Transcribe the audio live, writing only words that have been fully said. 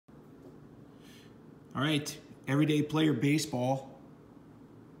All right, Everyday Player Baseball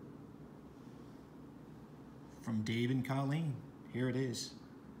from Dave and Colleen. Here it is.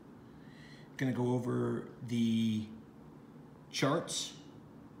 Going to go over the charts,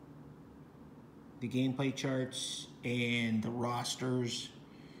 the gameplay charts, and the rosters,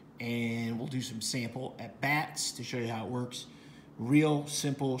 and we'll do some sample at bats to show you how it works. Real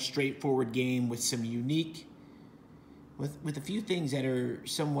simple, straightforward game with some unique, with a few things that are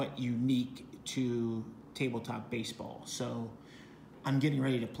somewhat unique to tabletop baseball. So I'm getting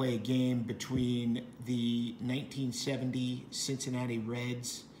ready to play a game between the 1970 Cincinnati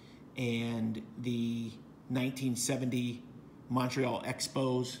Reds and the 1970 Montreal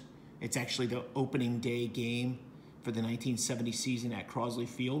Expos. It's actually the opening day game for the 1970 season at Crosley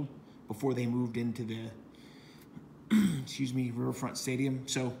Field before they moved into the Riverfront Stadium.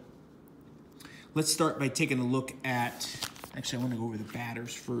 So let's start by taking a look at, actually I want to go over the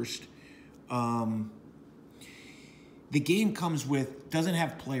batters first. The game doesn't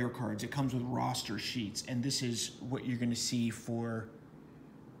have player cards. It comes with roster sheets, and this is what you're going to see for,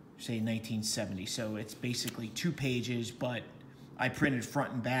 say, 1970. So it's basically 2 pages, but I printed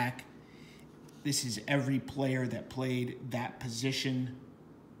front and back. This is every player that played that position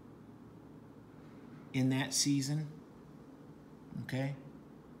in that season, okay?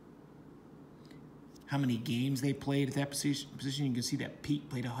 How many games they played at that position. You can see that Pete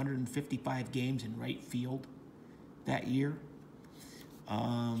played 155 games in right field that year.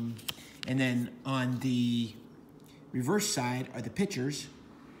 And then on the reverse side are the pitchers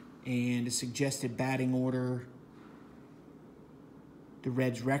and a suggested batting order, the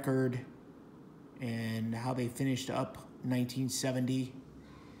Reds' record, and how they finished up 1970.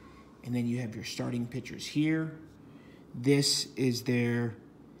 And then you have your starting pitchers here. This is their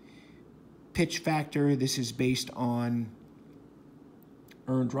pitch factor. This is based on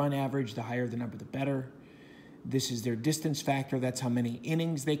earned run average. The higher the number, the better. This is their distance factor. That's how many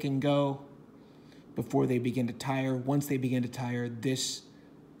innings they can go before they begin to tire. Once they begin to tire, this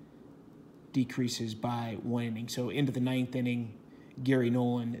decreases by 1 inning. So into the 9th inning, Gary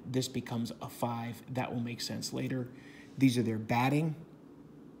Nolan, this becomes a 5. That will make sense later. These are their batting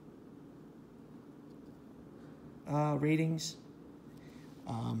ratings,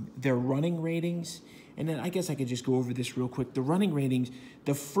 their running ratings, and then I guess I could just go over this real quick. The running ratings,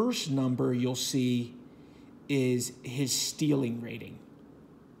 the first number you'll see is his stealing rating,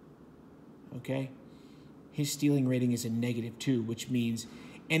 okay? His stealing rating is a -2, which means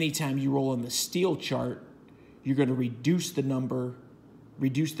anytime you roll on the steal chart, you're going to reduce the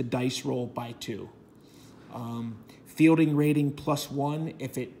dice roll by 2. Fielding rating +1,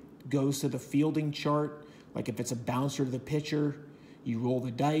 if it goes to the fielding chart, like if it's a bouncer to the pitcher, you roll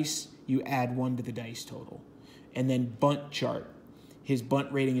the dice, you add 1 to the dice total. And then bunt chart, his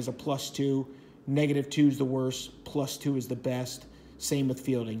bunt rating is a +2, -2 is the worst, +2 is the best. Same with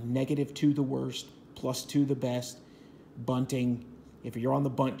fielding, -2 the worst, +2 the best. Bunting, if you're on the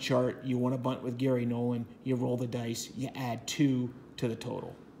bunt chart, you want to bunt with Gary Nolan, you roll the dice, you add 2 to the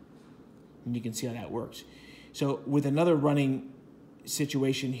total. And you can see how that works. So with another running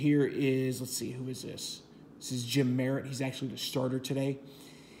situation here is, let's see, who is this? This is Jim Merritt. He's actually the starter today.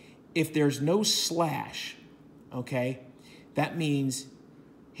 If there's no slash, okay, that means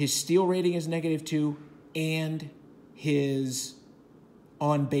his steal rating is -2 and his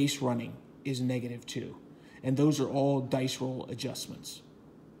on-base running is -2. And those are all dice roll adjustments.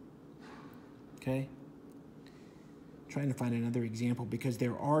 Okay? Trying to find another example because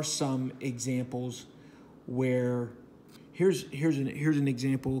there are some examples where here's an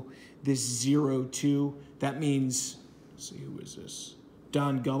example. This 0-2, that means, let's see, who is this?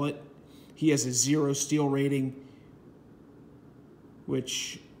 Don Gullett. He has a 0 steal rating,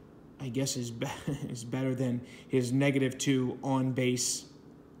 which I guess is better than his -2 on base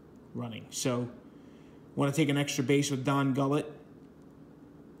running. So want to take an extra base with Don Gullett,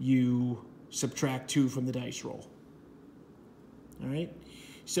 you subtract 2 from the dice roll. All right?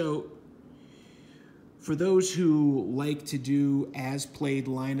 So for those who like to do as-played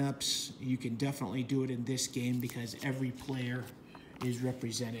lineups, you can definitely do it in this game because every player is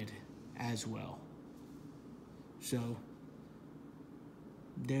represented as well. So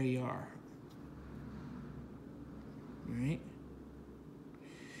there you are. All right?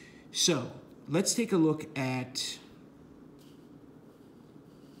 So let's take a look at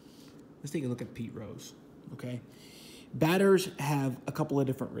Pete Rose, okay? Batters have a couple of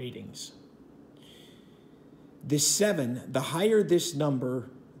different ratings. This 7, the higher this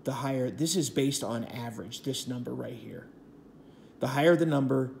number, the higher, this is based on average, this number right here. The higher the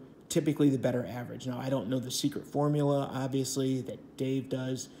number, typically the better average. Now, I don't know the secret formula, obviously, that Dave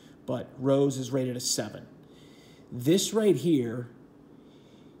does, but Rose is rated a 7. This right here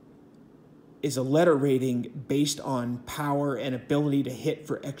is a letter rating based on power and ability to hit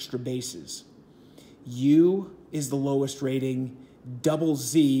for extra bases. U is the lowest rating. Double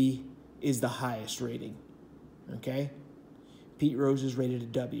Z is the highest rating. Okay? Pete Rose is rated a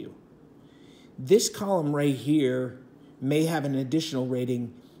W. This column right here may have an additional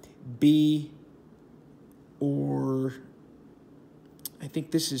rating, B, or I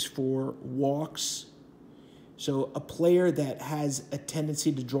think this is for walks. So a player that has a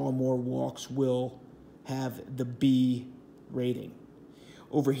tendency to draw more walks will have the B rating.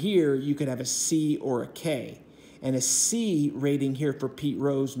 Over here, you could have a C or a K. And a C rating here for Pete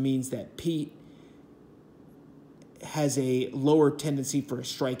Rose means that Pete has a lower tendency for a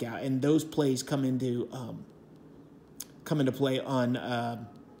strikeout, and those plays come into play on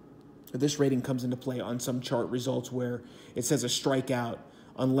this rating comes into play on some chart results where it says a strikeout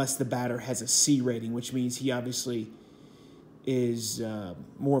unless the batter has a C rating, which means he obviously is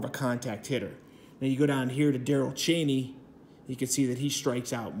more of a contact hitter. Now you go down here to Darrell Chaney, you can see that he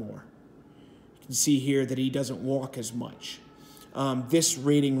strikes out more. You can see here that he doesn't walk as much. This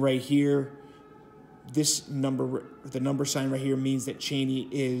rating right here, this number, the number sign right here means that Chaney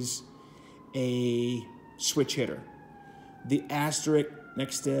is a switch hitter. The asterisk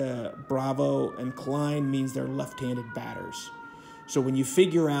next to Bravo and Klein means they're left-handed batters. So when you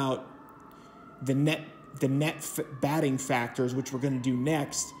figure out the net batting factors, which we're going to do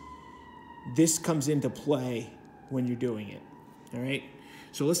next, this comes into play when you're doing it. All right?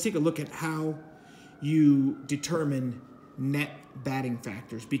 So let's take a look at how you determine net batting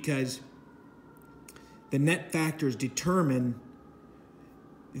factors, because the net factors determine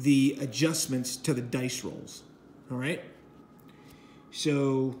the adjustments to the dice rolls. All right?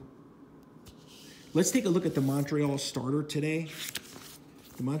 So let's take a look at the Montreal starter today.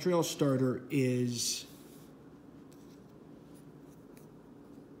 The Montreal starter is,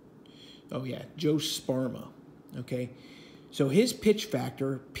 Joe Sparma, okay? So his pitch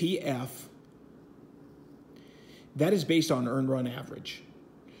factor, PF, that is based on earned run average.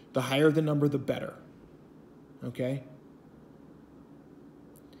 The higher the number, the better, okay?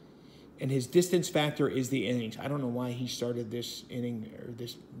 And his distance factor is the innings. I don't know why he started this inning or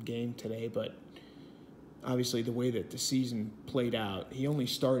this game today, but obviously the way that the season played out, he only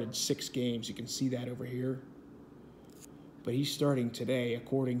started 6 games. You can see that over here. But he's starting today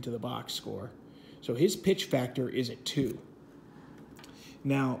according to the box score. So his pitch factor is a 2.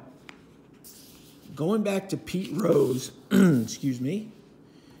 Now, going back to Pete Rose, excuse me.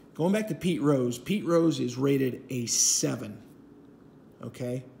 Going back to Pete Rose is rated a 7,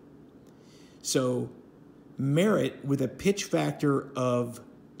 okay? So Merritt, with a pitch factor of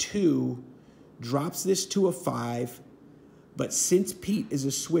 2, drops this to a 5, but since Pete is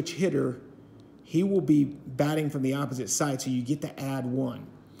a switch hitter, he will be batting from the opposite side, so you get to add 1.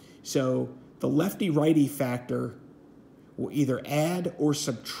 So the lefty-righty factor will either add or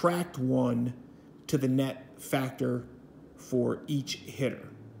subtract 1 to the net factor for each hitter.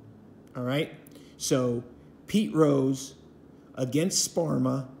 All right? So Pete Rose against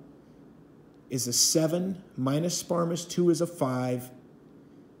Sparma is a 7, minus Sparma's 2 is a 5,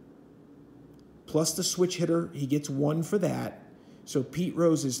 plus the switch hitter, he gets 1 for that. So Pete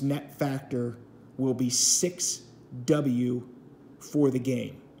Rose's net factor will be 6W for the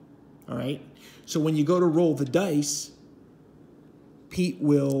game. All right? So when you go to roll the dice, Pete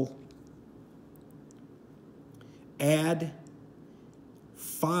will add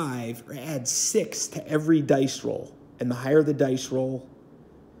 5 or add 6 to every dice roll. And the higher the dice roll,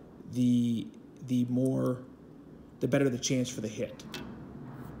 the better the chance for the hit.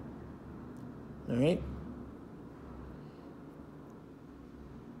 All right?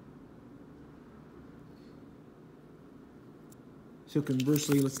 So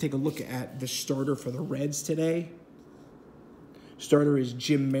conversely, let's take a look at the starter for the Reds today. Starter is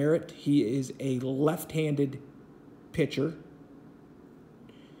Jim Merritt. He is a left-handed pitcher.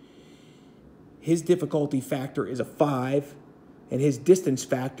 His difficulty factor is a 5, and his distance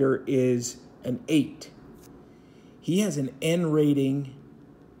factor is an 8. He has an N rating,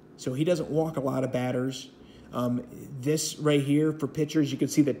 so he doesn't walk a lot of batters. This right here for pitchers, you can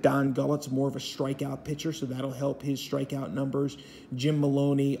see that Don Gullett's more of a strikeout pitcher, so that'll help his strikeout numbers. Jim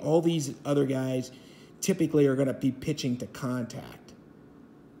Maloney, all these other guys typically are going to be pitching to contact.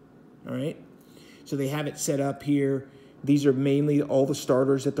 All right? So they have it set up here. These are mainly all the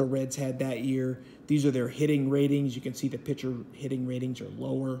starters that the Reds had that year. These are their hitting ratings. You can see the pitcher hitting ratings are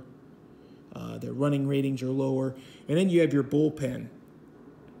lower. Their running ratings are lower. And then you have your bullpen.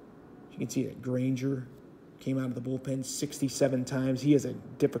 You can see that Granger, came out of the bullpen 67 times. He has a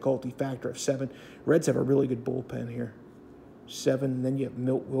difficulty factor of 7. Reds have a really good bullpen here. 7, and then you have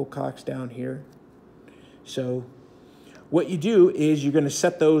Milt Wilcox down here. So what you do is you're going to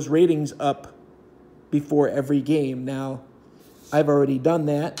set those ratings up before every game. Now, I've already done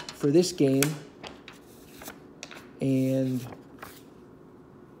that for this game, and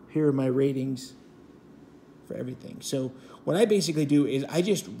here are my ratings for everything. So what I basically do is I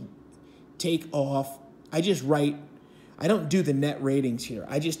just write, I don't do the net ratings here.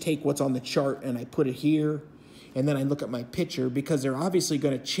 I just take what's on the chart and I put it here, and then I look at my pitcher, because they're obviously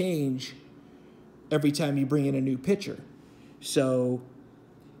going to change every time you bring in a new pitcher. So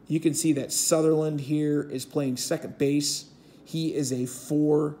you can see that Sutherland here is playing second base. He is a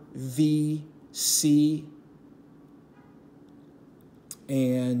 4VC.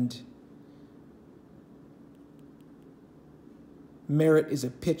 And Merritt is a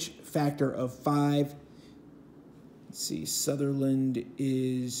pitch factor of 5. Let's see, Sutherland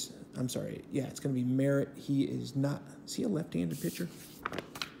is, I'm sorry, yeah, it's going to be Merritt. He is not, is he a left-handed pitcher?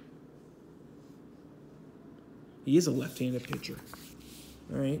 He is a left-handed pitcher.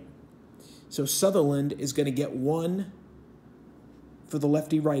 All right. So Sutherland is going to get 1 for the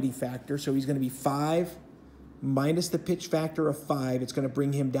lefty-righty factor. So he's going to be 5 minus the pitch factor of 5. It's going to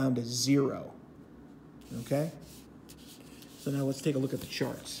bring him down to 0. Okay? So now let's take a look at the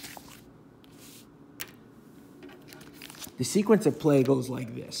charts. The sequence of play goes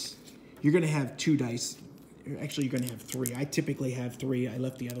like this. You're going to have 2 dice. Actually, you're going to have 3. I typically have 3. I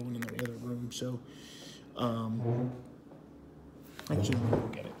left the other one in the other room. So, actually, I'm going to go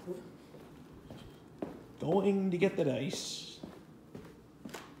get it. Going to get the dice.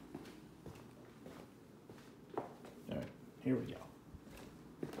 All right, here we go.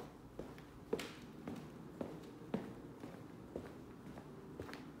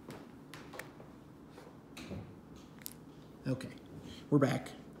 Okay, we're back.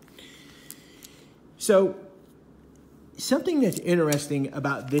 So, something that's interesting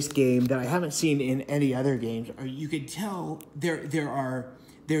about this game that I haven't seen in any other games, or you could tell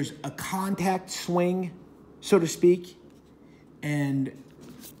there's a contact swing, so to speak, and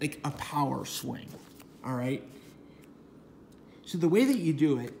like a power swing, all right? So the way that you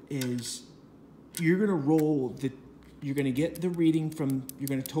do it is you're going to get the reading from, you're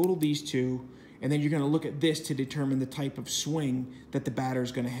going to total these two, and then you're going to look at this to determine the type of swing that the batter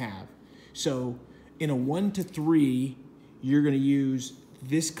is going to have. So in a 1 to 3, you're going to use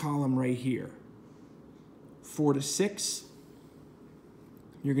this column right here. 4 to 6,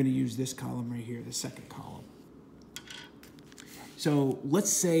 you're going to use this column right here, the second column. So let's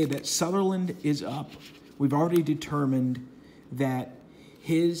say that Sutherland is up. We've already determined that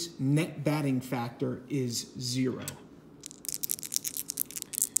his net batting factor is 0.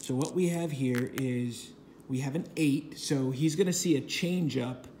 So what we have here is we have an 8, so he's going to see a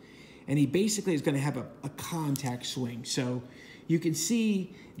changeup, and he basically is going to have a contact swing. So you can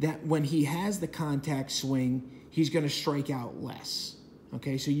see that when he has the contact swing, he's going to strike out less.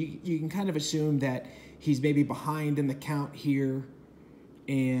 Okay, so you can kind of assume that he's maybe behind in the count here,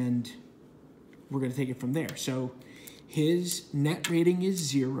 and we're going to take it from there. So his net rating is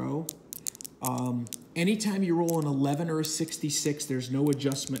 0. Anytime you roll an 11 or a 66, there's no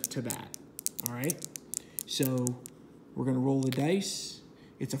adjustment to that, all right? So we're going to roll the dice.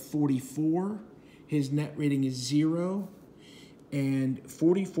 It's a 44. His net rating is 0. And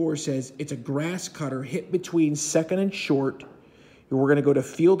 44 says it's a grass cutter hit between second and short. We're going to go to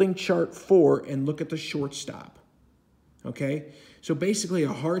fielding chart 4 and look at the shortstop, okay? So basically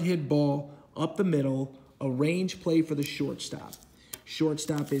a hard hit ball up the middle, a range play for the shortstop.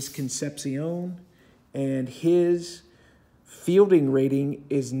 Shortstop is Concepcion, and his fielding rating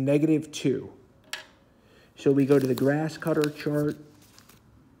is -2. So we go to the grass cutter chart.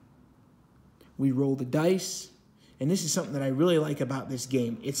 We roll the dice, and this is something that I really like about this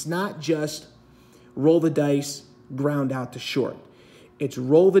game. It's not just roll the dice, ground out to short. It's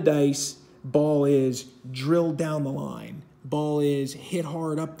roll the dice, ball is drilled down the line. Ball is hit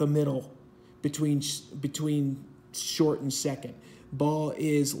hard up the middle between short and second. Ball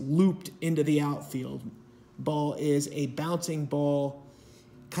is looped into the outfield. Ball is a bouncing ball,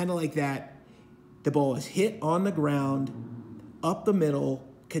 kind of like that. The ball is hit on the ground, up the middle.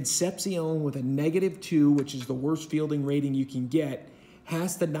 Concepcion with a -2, which is the worst fielding rating you can get,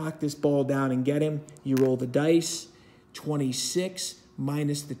 has to knock this ball down and get him. You roll the dice. 26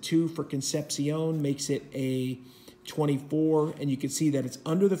 minus the 2 for Concepcion makes it a 24, and you can see that it's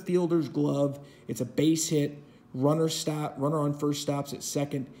under the fielder's glove. It's a base hit. Runner on first stops at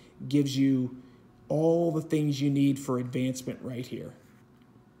second, gives you all the things you need for advancement right here.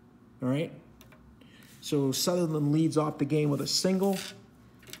 All right? So Sutherland leads off the game with a single.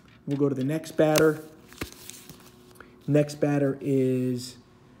 We'll go to the next batter. Next batter is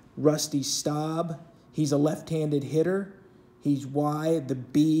Rusty Staub. He's a left-handed hitter. He's wide. The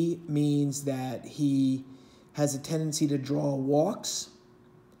B means that he has a tendency to draw walks.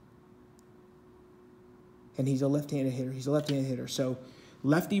 And he's a left-handed hitter. He's a left-handed hitter. So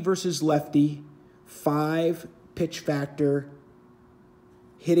lefty versus lefty, 5 pitch factor,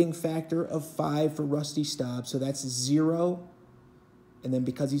 hitting factor of 5 for Rusty Staub. So that's 0. And then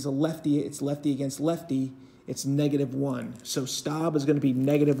because he's a lefty, it's lefty against lefty, it's -1. So Staub is going to be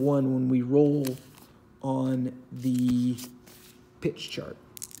 -1 when we roll on the pitch chart.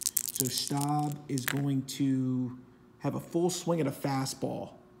 So Staub is going to have a full swing at a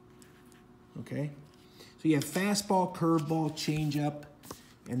fastball. Okay? So you have fastball, curveball, changeup,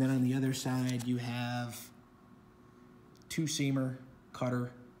 and then on the other side you have two-seamer,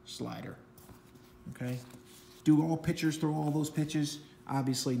 cutter, slider. Okay? Do all pitchers throw all those pitches?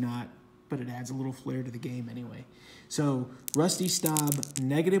 Obviously not, but it adds a little flair to the game anyway. So Rusty Staub,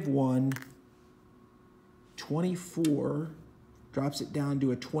 -1, 24, drops it down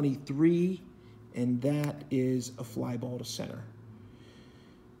to a 23, and that is a fly ball to center.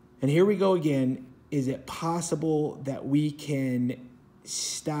 And here we go again. Is it possible that we can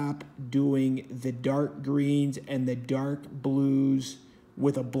stop doing the dark greens and the dark blues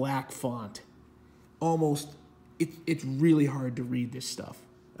with a black font? Almost, it's really hard to read this stuff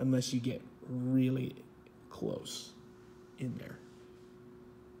unless you get really close in there.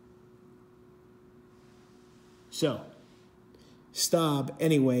 So, Staub,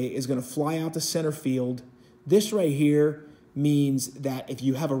 anyway, is going to fly out to center field. This right here means that if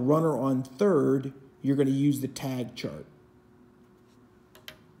you have a runner on third, you're going to use the tag chart.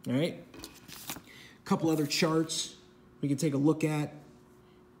 All right? A couple other charts we can take a look at.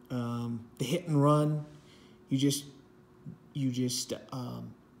 The hit and run. You just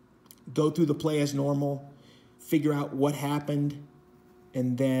go through the play as normal, figure out what happened,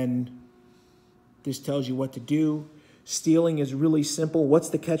 and then this tells you what to do. Stealing is really simple. What's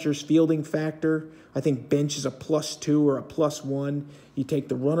the catcher's fielding factor? I think bench is a +2 or a +1. You take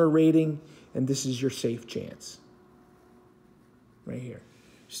the runner rating, and this is your safe chance. Right here.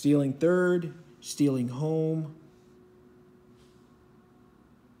 Stealing third, stealing home.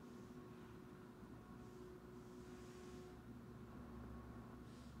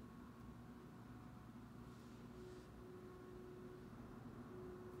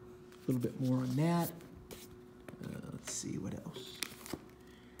 A little bit more on that. Let's see what else.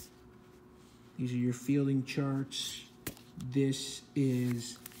 These are your fielding charts. This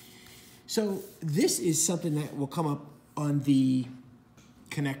is something that will come up on the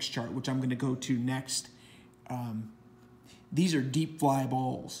connects chart, which I'm going to go to next. These are deep fly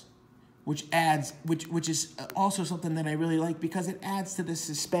balls, which is also something that I really like because it adds to the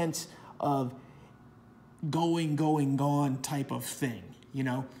suspense of going, gone type of thing. You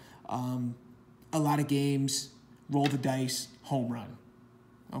know, a lot of games, roll the dice, home run.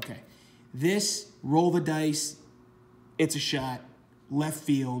 Okay, this roll the dice, it's a shot, left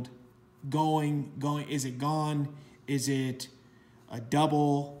field, going. Is it gone? Is it a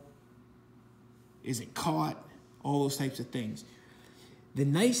double? Is it caught? All those types of things. The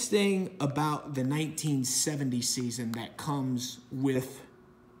nice thing about the 1970 season that comes with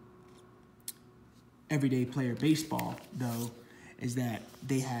everyday player baseball, though, is that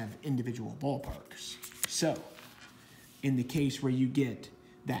they have individual ballparks. So, in the case where you get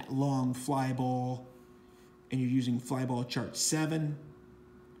that long fly ball and you're using fly ball chart 7,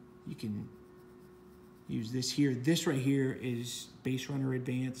 you can use this here. This right here is base runner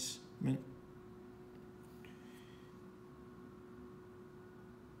advancement.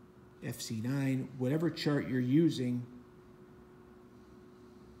 FC9, whatever chart you're using,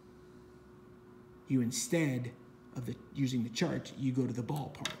 you instead of using the chart, you go to the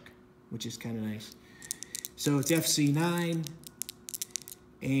ballpark, which is kind of nice. So it's FC9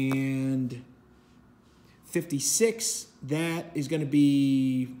 and 56. That is going to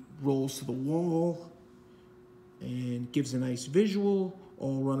be rolls to the wall and gives a nice visual.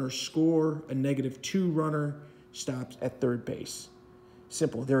 All runners score. A -2 runner stops at third base.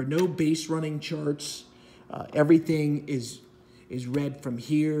 Simple. There are no base running charts. Everything is read from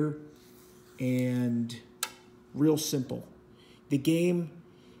here and real simple. The game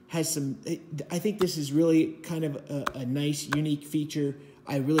has some, I think this is really kind of a nice, unique feature.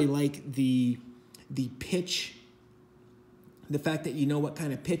 I really like the pitch, the fact that you know what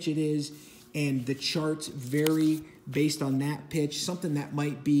kind of pitch it is, and the charts vary based on that pitch. Something that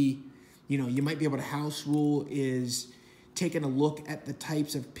might be, you might be able to house rule is taking a look at the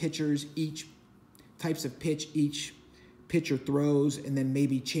types of pitchers each types of pitch each pitcher throws, and then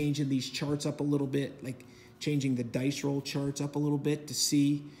maybe changing these charts up a little bit, like changing the dice roll charts up a little bit to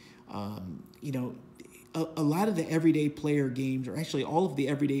see, you know, a lot of the everyday player games, or actually all of the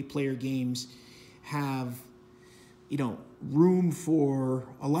everyday player games, have, you know,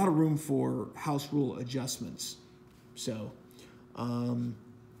 a lot of room for house rule adjustments. So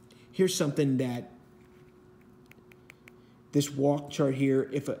here's something that this walk chart here,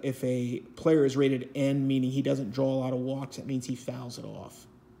 if a player is rated N, meaning he doesn't draw a lot of walks, that means he fouls it off.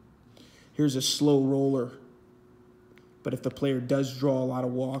 Here's a slow roller. But if the player does draw a lot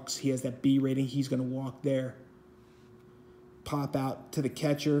of walks, he has that B rating, he's going to walk there. Pop out to the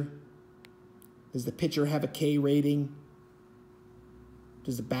catcher. Does the pitcher have a K rating?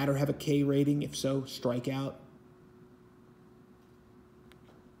 Does the batter have a K rating? If so, strike out.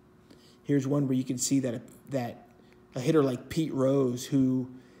 Here's one where you can see that a hitter like Pete Rose, who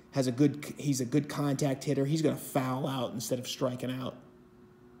has he's a good contact hitter, he's going to foul out instead of striking out.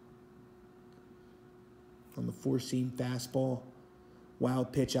 On the four-seam fastball.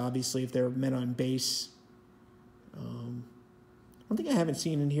 Wild pitch, obviously, if there are men on base. One thing I haven't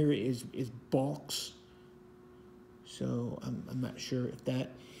seen in here is balks. So I'm not sure if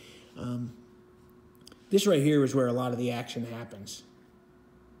that... this right here is where a lot of the action happens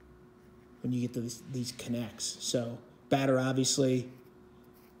when you get to these connects. So batter obviously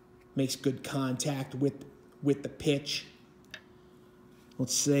makes good contact with the pitch.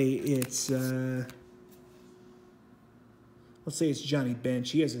 Let's say it's Johnny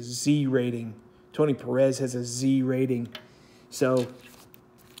Bench. He has a Z rating. Tony Perez has a Z rating. So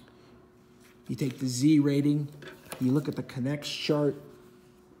you take the Z rating, you look at the connects chart,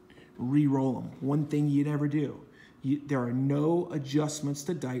 re-roll them. One thing you never do. There are no adjustments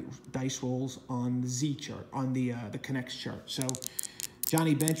to dice rolls on the Z chart, on the connects chart. So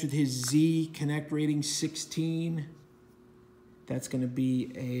Johnny Bench with his Z connect rating 16. That's going to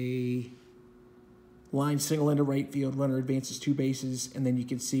be a line single into right field, runner advances 2 bases, and then you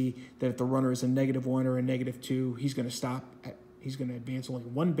can see that if the runner is a -1 or a -2, he's going to stop. He's going to advance only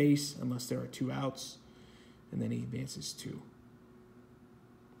 1 base unless there are 2 outs, and then he advances 2.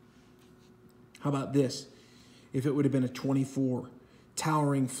 How about this? If it would have been a 24,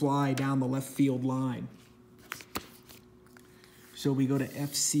 towering fly down the left field line. So we go to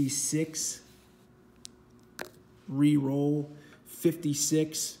FC6, re-roll,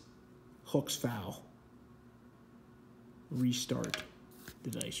 56, hooks foul. Restart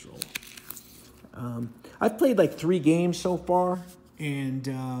the dice roll. I've played like 3 games so far,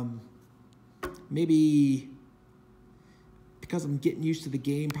 and maybe because I'm getting used to the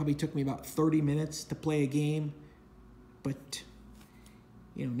game, probably took me about 30 minutes to play a game, but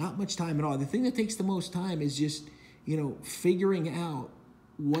you know, not much time at all. The thing that takes the most time is just, you know, figuring out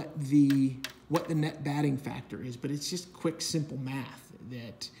what the net batting factor is, but it's just quick, simple math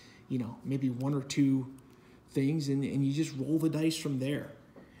that, you know, maybe 1 or 2 things, and you just roll the dice from there.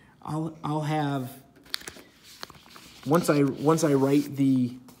 I'll have, once I write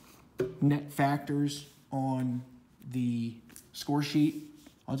the net factors on the score sheet,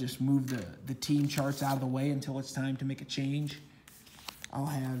 I'll just move the team charts out of the way until it's time to make a change. I'll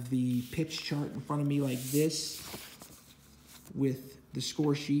have the pitch chart in front of me like this with the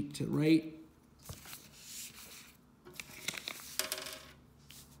score sheet to write.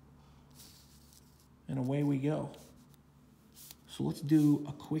 And away we go. So let's do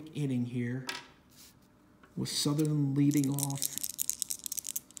a quick inning here with Sutherland leading off.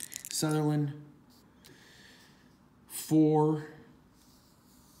 Sutherland, 4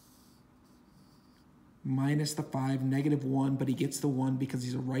 minus the 5, -1, but he gets the 1 because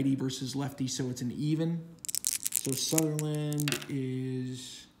he's a righty versus lefty, so it's an even. So Sutherland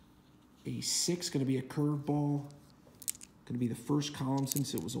is a 6, going to be a curveball. Going to be the first column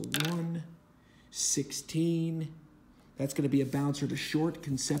since it was a 1. 16. That's going to be a bouncer to short.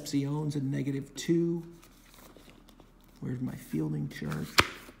 Concepcion's a -2. Where's my fielding chart?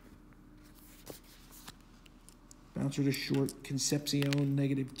 Bouncer to short. Concepcion,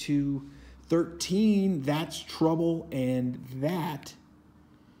 -2. 13, that's trouble, and that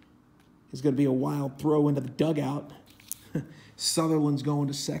is going to be a wild throw into the dugout. Sutherland's going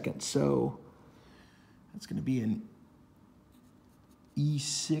to second, so that's going to be an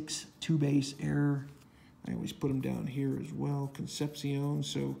E6 2-base error. I always put them down here as well. Concepcion,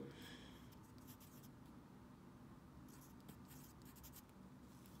 so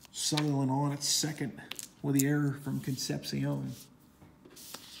Sutherland on at second with the error from Concepcion.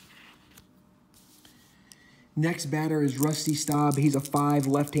 Next batter is Rusty Staub. He's a 5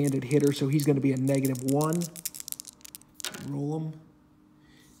 left-handed hitter, so he's going to be a -1. Roll him.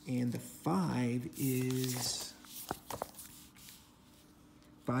 And the 5 is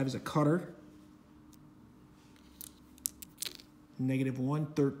a cutter.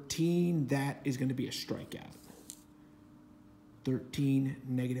 -1, 13, that is going to be a strikeout. 13,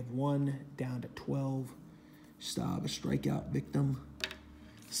 -1, down to 12. Staub, a strikeout victim.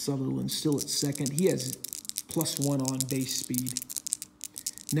 Sutherland still at second. He has +1 on base speed.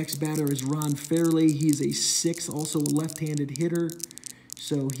 Next batter is Ron Fairley. He is a 6, also a left-handed hitter.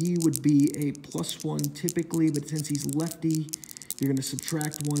 So he would be a +1 typically, but since he's lefty, you're going to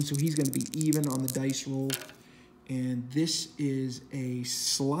subtract 1, so he's going to be even on the dice roll. And this is a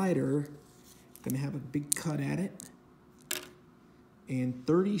slider. Going to have a big cut at it. And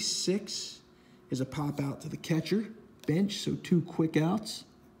 36 is a pop out to the catcher bench, so 2 quick outs.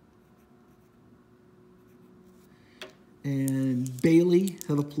 And Bailey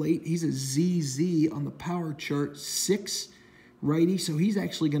to the plate. He's a ZZ on the power chart, 6 righty, so he's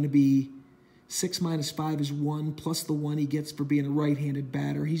actually going to be 6 minus 5 is 1, plus the 1 he gets for being a right-handed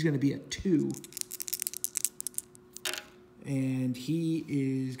batter. He's going to be at 2. And he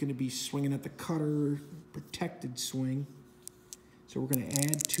is going to be swinging at the cutter, protected swing. So we're going to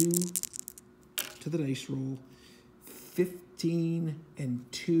add 2 to the dice roll. 15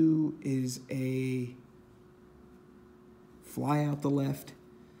 and 2 is a fly out the left.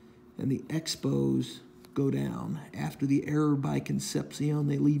 And the Expos go down. After the error by Concepcion,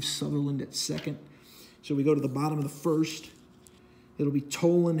 they leave Sutherland at second. So we go to the bottom of the first. It'll be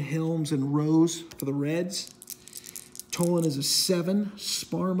Tolan, Helms, and Rose for the Reds. Tolan is a 7.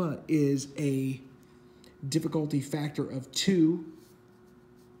 Sparma is a difficulty factor of 2.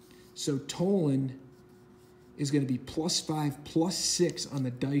 So Tolan is going to be +5, +6 on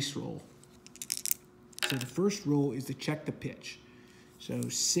the dice roll. So the first roll is to check the pitch. So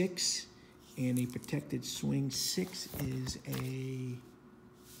 6 and a protected swing. 6 is a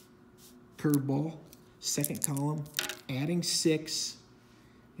curveball. Second column, adding 6.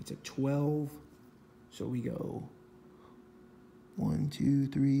 It's a 12. So we go 1, 2,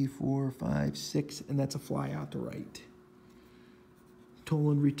 3, 4, 5, 6, and that's a fly out to right.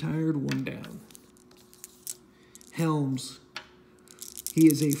 Tolan retired, 1 down. Helms, he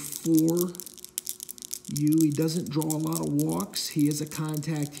is a 4. He doesn't draw a lot of walks. He is a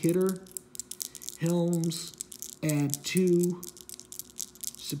contact hitter. Helms, add 2,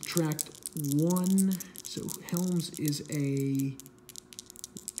 subtract 1. So Helms is a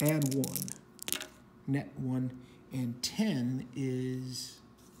add 1, net 1. And 10 is,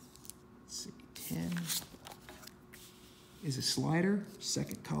 let's see, 10 is a slider,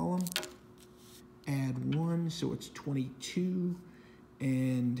 second column, add 1, so it's 22,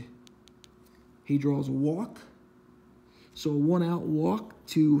 and he draws a walk. So a 1-out walk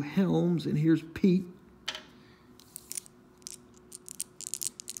to Helms, and here's Pete.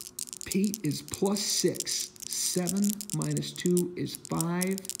 Pete is +6. 7 minus 2 is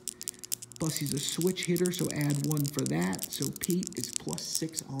 5. Plus he's a switch hitter, so add 1 for that. So Pete is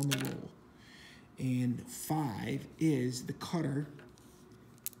 +6 on the roll. And 5 is the cutter.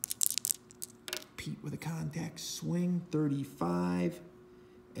 Pete with a contact swing, 35.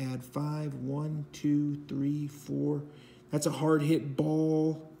 Add 5, 1, 2, 3, 4. That's a hard hit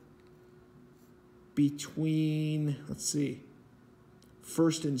ball between, let's see,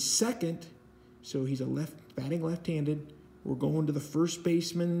 first and second. So he's a batting left-handed. We're going to the first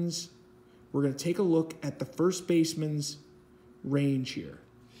baseman's. We're going to take a look at the first baseman's range here.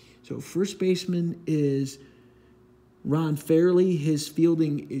 So first baseman is Ron Fairley. His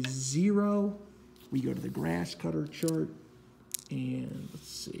fielding is 0. We go to the grass cutter chart, and let's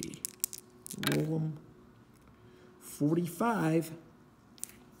see, roll them. 45.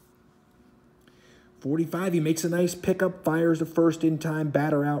 45, he makes a nice pickup, fires the first in time,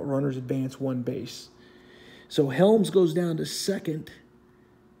 batter out, runners advance 1 base. So Helms goes down to second.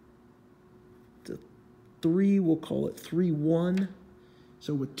 3, we'll call it 3-1.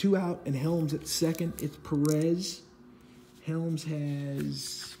 So with 2 out and Helms at second, it's Perez. Helms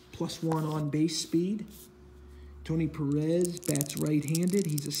has +1 on base speed. Tony Perez bats right-handed.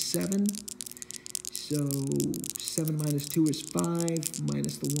 He's a 7. So 7 minus 2 is 5.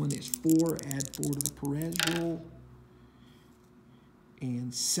 Minus the 1 is 4. Add 4 to the Perez roll.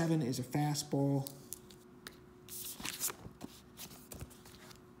 And 7 is a fastball.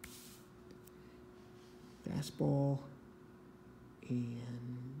 Fastball, and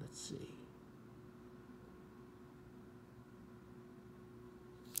let's see.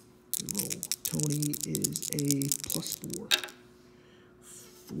 Roll. Tony is a +4.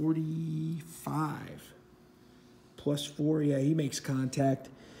 45. +4, yeah, he makes contact.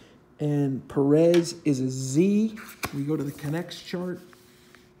 And Perez is a Z. We go to the connects chart,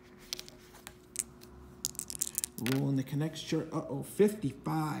 Rolling the connects chart. Uh-oh,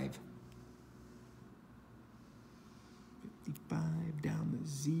 55. 55 down the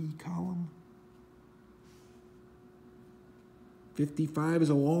Z column. 55 is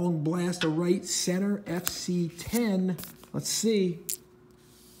a long blast to right center. FC 10. Let's see.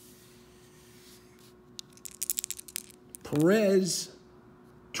 Perez,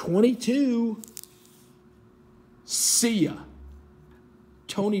 22. See ya.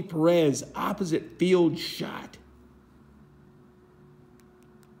 Tony Perez, opposite field shot.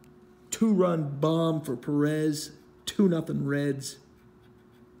 2-run bomb for Perez. 2-0 Reds.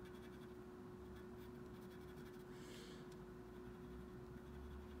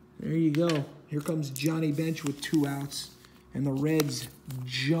 There you go. Here comes Johnny Bench with 2 outs. And the Reds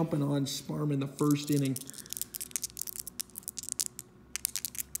jumping on Sparm in the first inning.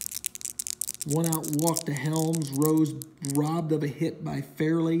 1 out walk to Helms. Rose robbed of a hit by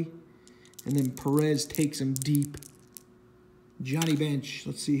Fairley. And then Perez takes him deep. Johnny Bench,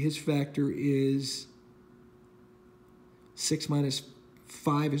 let's see, his factor is 6 minus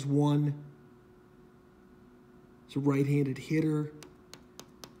 5 is 1. It's a right-handed hitter.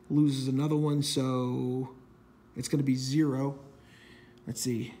 Loses another one, so it's going to be 0. Let's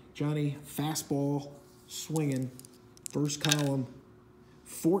see. Johnny, fastball, swinging. First column,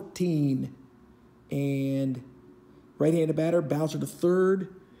 14. And right-handed batter, bouncer to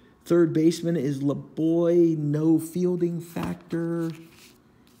third. Third baseman is LeBoy, no fielding factor.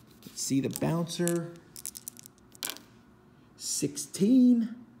 Let's see the bouncer.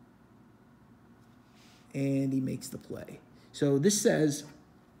 16. And he makes the play. So this says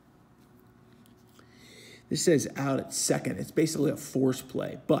out at second. It's basically a force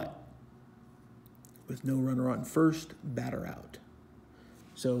play, but with no runner on first, batter out.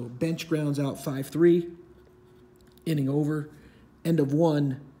 So Bench grounds out 5-3. Inning over. End of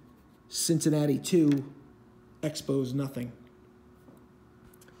 1. Cincinnati 2. Expos nothing.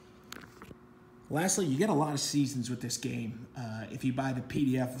 Lastly, you get a lot of seasons with this game. If you buy the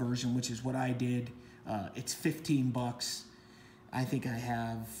PDF version, which is what I did, it's $15. I think I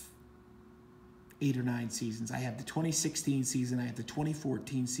have 8 or 9 seasons. I have the 2016 season. I have the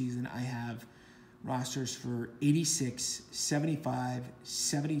 2014 season. I have rosters for 86, 75,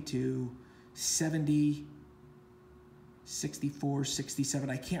 72, 70, 64, 67.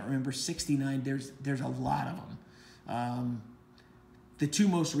 I can't remember. 69. There's a lot of them. The 2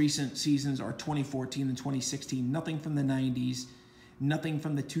 most recent seasons are 2014 and 2016. Nothing from the 90s. Nothing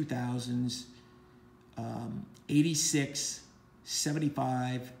from the 2000s. 86,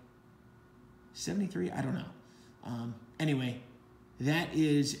 75, 73. I don't know. Anyway, that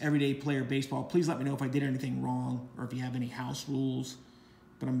is Everyday Player Baseball. Please let me know if I did anything wrong or if you have any house rules.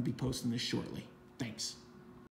 But I'm going to be posting this shortly. Thanks.